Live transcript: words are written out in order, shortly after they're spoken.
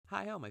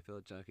Hi, all my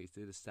fellow junkies.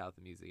 This is South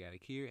Music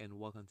Addict here, and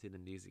welcome to the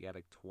Music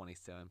Addict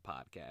 27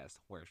 podcast,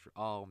 where it's for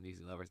all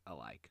music lovers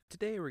alike.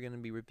 Today, we're going to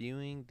be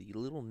reviewing the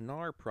Little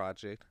Nar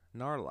project,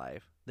 Nar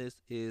Life. This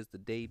is the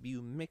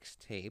debut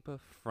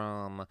mixtape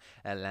from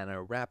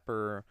Atlanta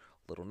rapper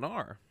Little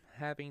Nar,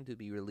 having to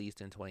be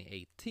released in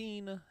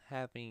 2018,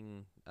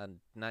 having a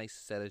nice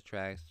set of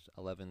tracks,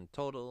 11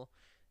 total,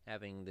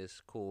 having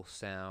this cool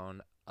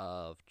sound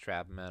of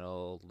trap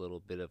metal, little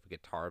bit of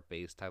guitar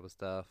bass type of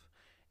stuff.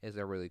 Is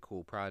a really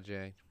cool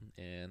project.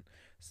 And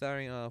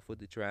starting off with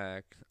the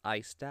track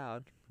Iced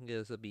Out,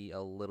 this will be a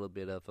little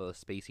bit of a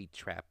spacey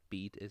trap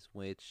beat, is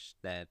which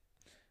that,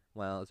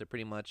 well, it's a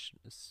pretty much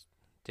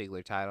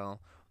particular title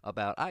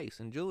about ice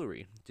and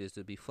jewelry, just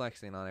to be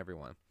flexing on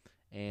everyone.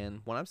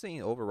 And what I'm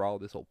saying overall,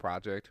 this whole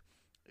project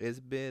is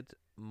a bit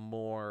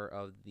more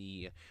of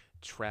the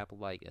trap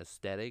like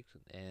aesthetic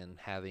and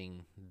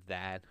having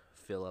that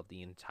fill up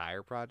the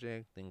entire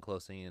project, then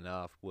closing it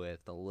off with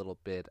a little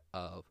bit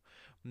of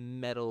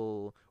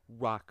metal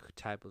rock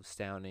type of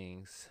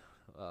soundings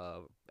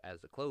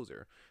as a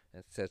closer,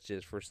 and such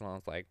as for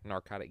songs like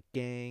Narcotic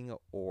Gang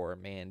or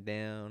Man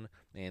Down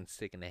and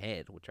Sick in the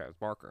Head with Travis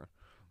Barker.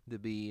 To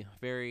be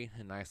very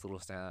nice little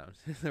sound.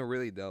 It's a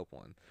really dope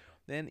one.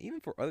 Then even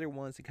for other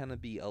ones to kind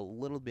of be a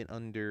little bit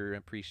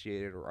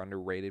underappreciated or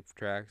underrated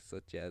tracks,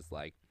 such as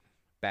like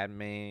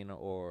Batman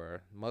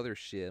or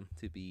Mothership,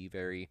 to be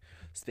very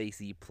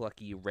spacey,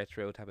 plucky,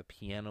 retro type of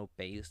piano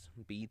based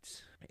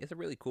beats. It's a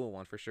really cool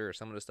one for sure.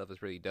 Some of the stuff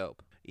is really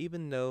dope.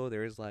 Even though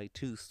there's like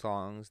two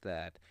songs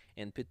that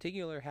in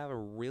particular have a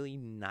really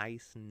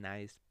nice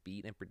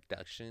beat and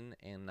production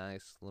and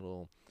nice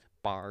little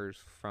bars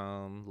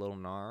from Lil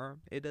Nar,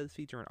 it does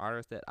feature an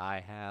artist that I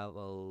have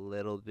a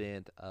little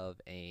bit of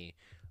a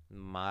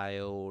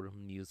mild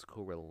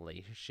musical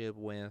relationship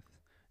with,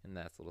 and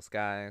that's Little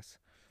Skies.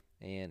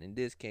 And in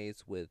this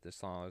case, with the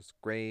songs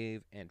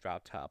Grave and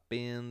Drop Top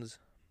Bins,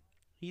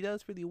 he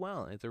does pretty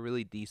well. It's a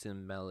really decent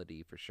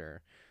melody for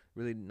sure.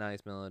 Really nice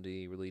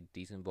melody, really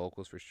decent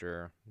vocals for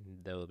sure.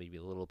 Though maybe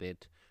a little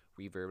bit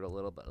reverb, a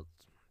little, but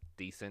it's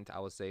decent, I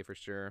would say for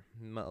sure.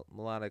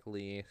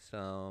 Melodically,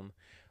 some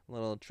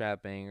little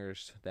trap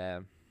bangers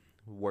that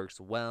works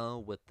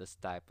well with this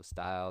type of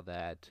style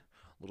that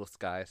Little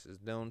Skies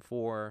is known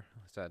for,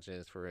 such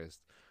as for his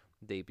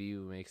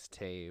debut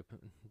mixtape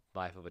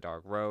Life of a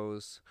Dark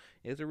Rose.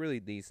 It's a really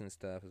decent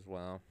stuff as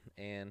well.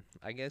 And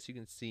I guess you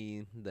can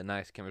see the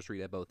nice chemistry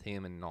that both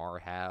him and Nar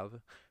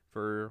have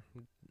for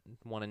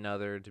one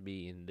another, to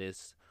be in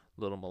this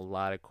little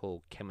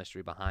melodical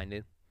chemistry behind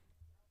it.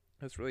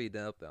 It's really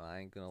dope though, I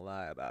ain't gonna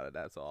lie about it,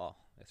 that's all.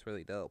 It's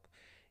really dope.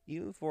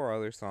 Even for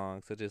other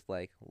songs such as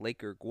like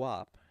Laker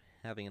Guap,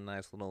 having a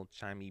nice little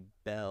chimey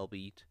bell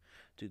beat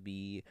to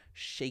be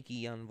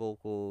shaky on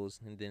vocals,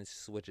 and then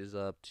switches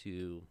up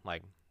to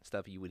like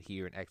stuff you would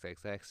hear in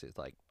XXX. It's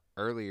like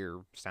earlier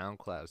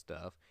SoundCloud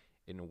stuff,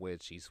 in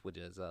which he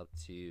switches up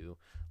to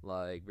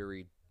like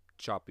very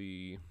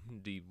choppy,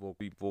 deep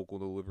vocal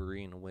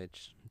delivery, in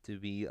which to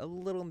be a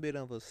little bit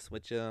of a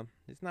switch up.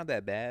 It's not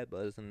that bad,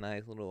 but it's a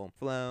nice little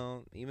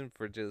flow. Even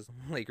for just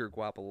Laker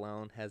Guap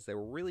alone, has a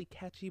really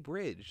catchy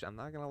bridge. I'm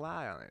not gonna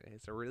lie on it.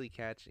 It's a really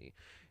catchy.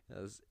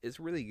 It's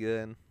really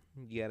good.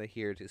 You gotta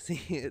hear to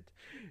see it.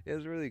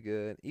 It's really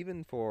good.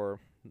 Even for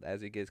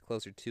as it gets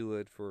closer to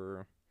it,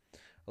 for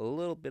a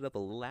little bit of a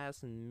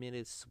last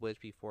minute switch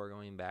before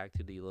going back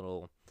to the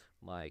little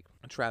like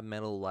trap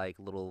metal like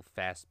little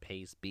fast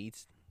paced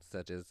beats,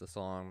 such as the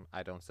song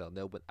I Don't Sell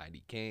Dope with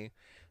IDK.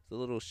 It's a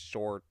little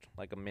short,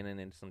 like a minute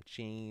and some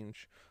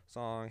change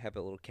song, have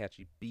a little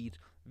catchy beat,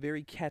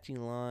 very catchy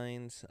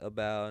lines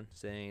about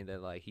saying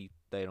that like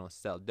they don't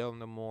sell dope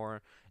no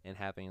more, and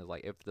having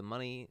like if the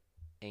money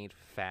ain't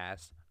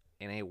fast,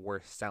 it ain't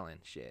worth selling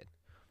shit.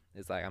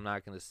 It's like I'm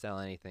not gonna sell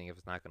anything if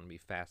it's not gonna be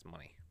fast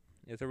money.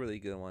 It's a really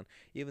good one.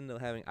 Even though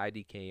having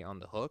IDK on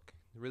the hook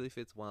really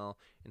fits well,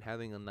 and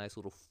having a nice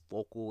little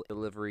vocal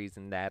deliveries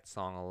in that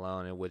song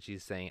alone, in which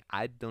he's saying,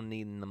 I don't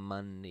need the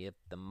money if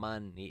the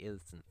money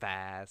isn't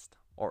fast.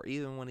 Or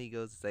even when he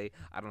goes to say,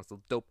 I don't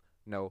sell dope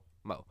no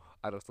mo.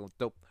 I don't sell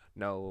dope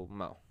no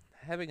mo.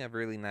 Having a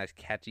really nice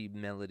catchy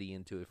melody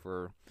into it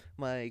for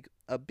like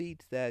a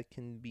beat that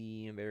can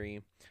be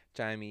very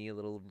chimey, a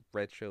little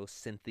retro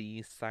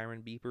synthy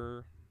siren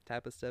beeper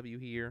type of stuff you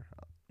hear.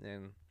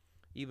 And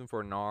even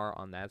for Nar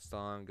on that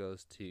song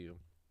goes to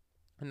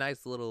a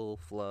nice little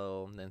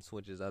flow, and then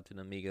switches up to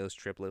the Migos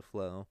triplet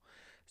flow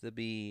to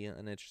be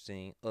an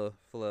interesting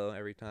flow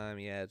every time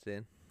he adds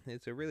it.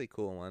 It's a really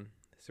cool one.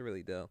 It's a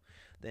really dope.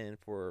 Then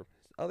for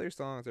other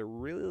songs that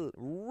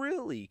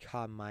really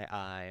caught my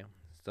eye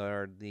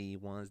are the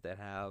ones that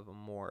have a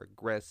more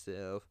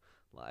aggressive,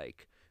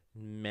 like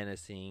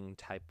menacing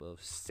type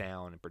of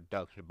sound and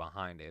production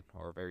behind it,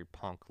 or very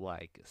punk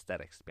like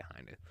aesthetics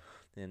behind it.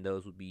 And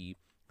those would be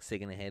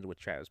Sick in the Head with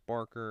Travis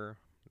Barker,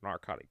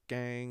 Narcotic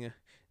Gang,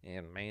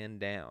 and Man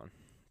Down,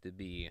 to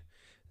be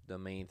the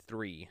main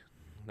three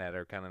that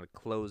are kind of the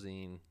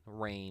closing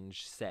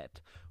range set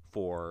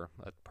for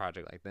a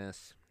project like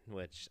this,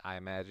 which I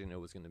imagine it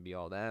was going to be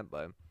all that,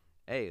 but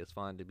hey, it's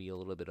fun to be a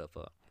little bit of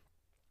a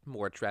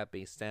more trap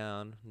based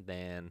sound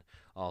than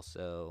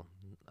also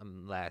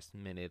last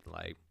minute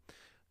like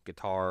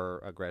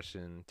guitar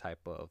aggression type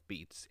of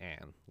beats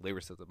and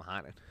lyricism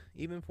behind it.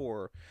 Even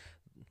for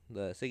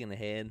the Sick in the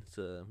Head, it's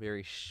a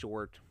very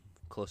short,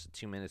 close to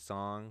 2 minute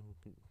song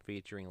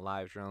featuring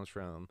live drums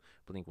from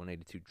Blink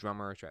 182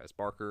 drummer Travis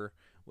Barker,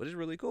 which is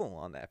really cool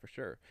on that for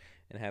sure.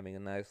 And having a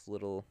nice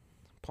little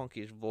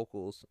punkish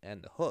vocals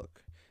and the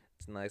hook.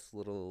 It's a nice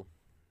little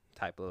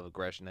type of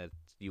aggression that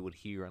you would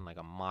hear in like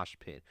a mosh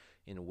pit,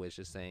 in which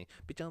is saying,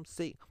 bitch,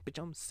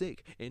 I'm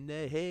sick in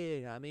the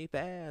head, I made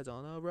fads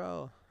on the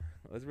road.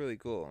 It's really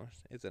cool.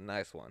 It's a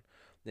nice one.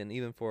 Then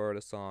even for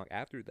the song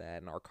after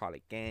that,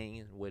 Narcotic Gang,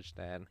 in which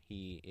that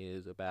he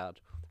is about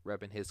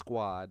repping his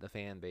squad, the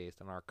fan base,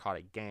 the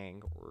Narcotic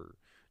Gang or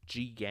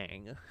G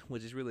Gang,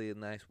 which is really a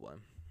nice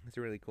one. It's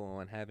really cool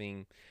and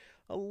having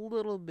a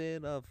little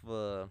bit of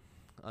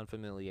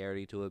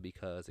unfamiliarity to it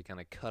because it kind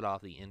of cut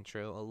off the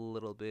intro a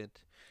little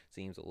bit.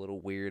 Seems a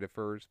little weird at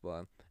first,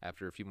 but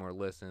after a few more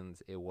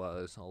listens, it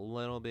was a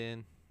little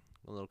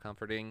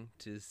comforting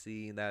to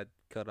see that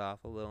cut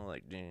off a little,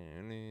 like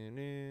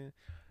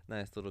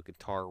nice little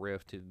guitar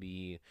riff to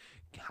be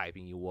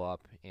hyping you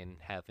up and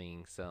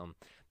having some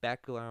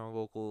background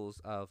vocals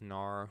of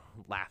Nar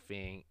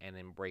laughing and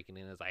then breaking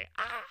in as like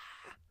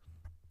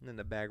in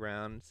the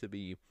background to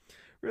be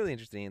really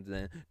interesting.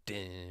 And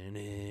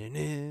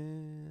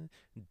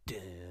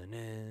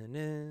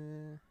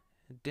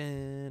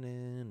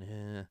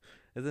then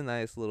it's a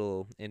nice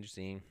little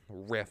interesting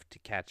riff to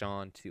catch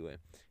on to it.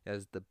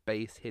 As the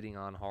bass hitting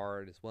on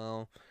hard as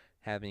well,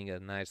 having a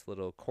nice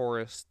little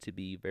chorus to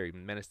be very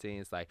menacing.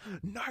 It's like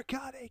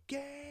Narcotic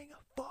Gang,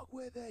 fuck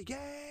with the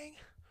gang.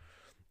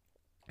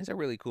 It's a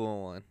really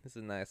cool one. It's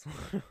a nice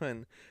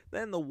one.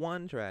 Then the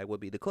one track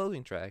would be the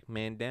closing track,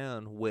 Man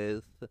Down,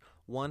 with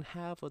one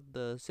half of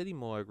the City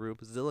Moore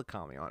group,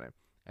 Zillakami, on it.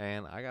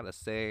 And I gotta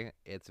say,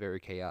 it's very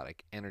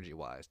chaotic, energy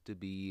wise, to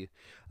be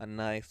a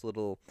nice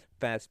little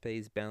fast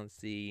paced,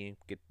 bouncy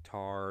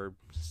guitar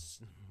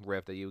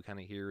riff that you would kind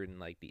of hear in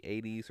like the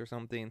 80s or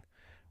something,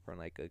 from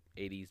like a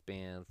 80s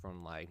band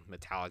from like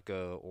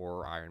Metallica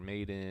or Iron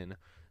Maiden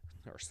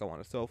or so on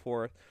and so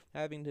forth,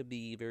 having to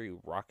be very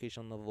rockish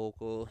on the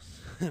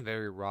vocals,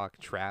 very rock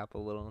trap a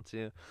little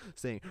too,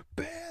 saying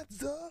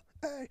bands up,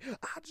 hey,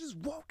 I just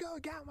woke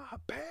up, got my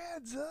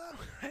bands up,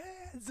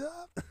 hands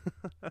up.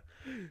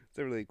 It's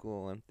a really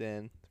cool one.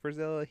 Then for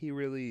Zilla, he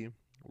really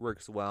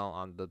works well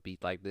on the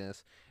beat like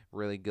this,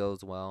 really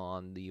goes well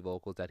on the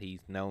vocals that he's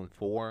known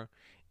for.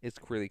 It's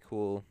really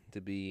cool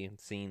to be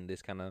seeing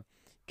this kind of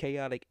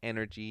chaotic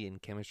energy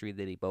and chemistry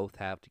that they both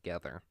have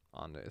together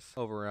on this.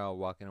 Overall,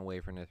 walking away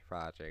from this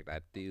project,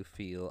 I do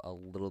feel a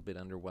little bit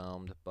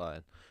underwhelmed,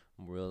 but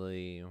I'm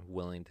really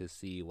willing to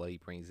see what he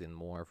brings in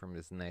more from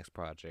this next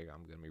project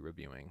I'm going to be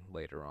reviewing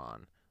later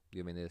on.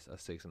 Giving this a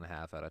 6.5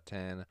 out of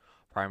 10,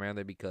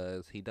 primarily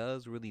because he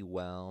does really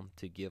well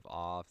to give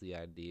off the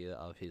idea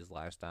of his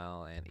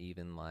lifestyle and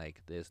even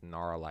like this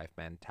Nara life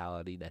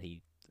mentality that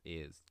he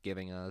is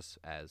giving us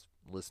as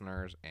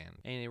listeners, and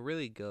it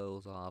really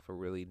goes off a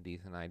really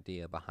decent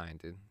idea behind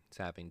it. It's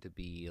having to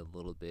be a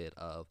little bit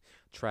of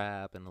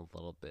trap and a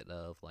little bit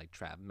of like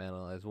trap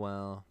metal as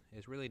well.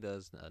 It really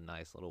does a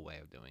nice little way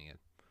of doing it.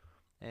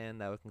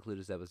 And that would conclude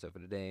this episode for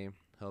today.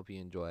 Hope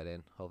you enjoyed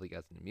it. Hopefully you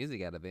got some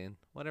music out of it.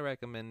 What I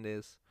recommend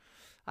is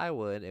I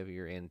would, if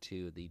you're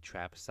into the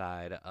trap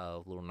side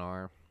of Lil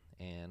Nar,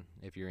 and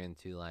if you're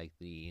into like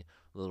the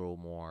little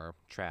more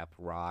trap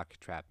rock,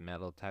 trap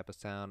metal type of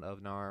sound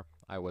of Nar,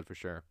 I would for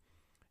sure.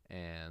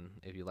 And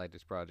if you like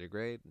this project,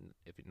 great.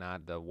 If you're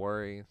not, don't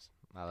worry.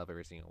 I love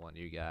every single one of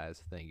you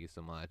guys. Thank you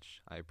so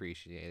much. I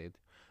appreciate it.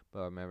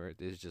 But remember,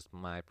 this is just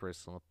my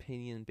personal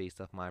opinion based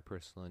off my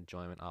personal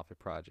enjoyment of the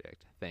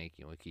project. Thank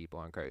you, and keep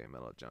on creating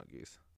Metal Junkies.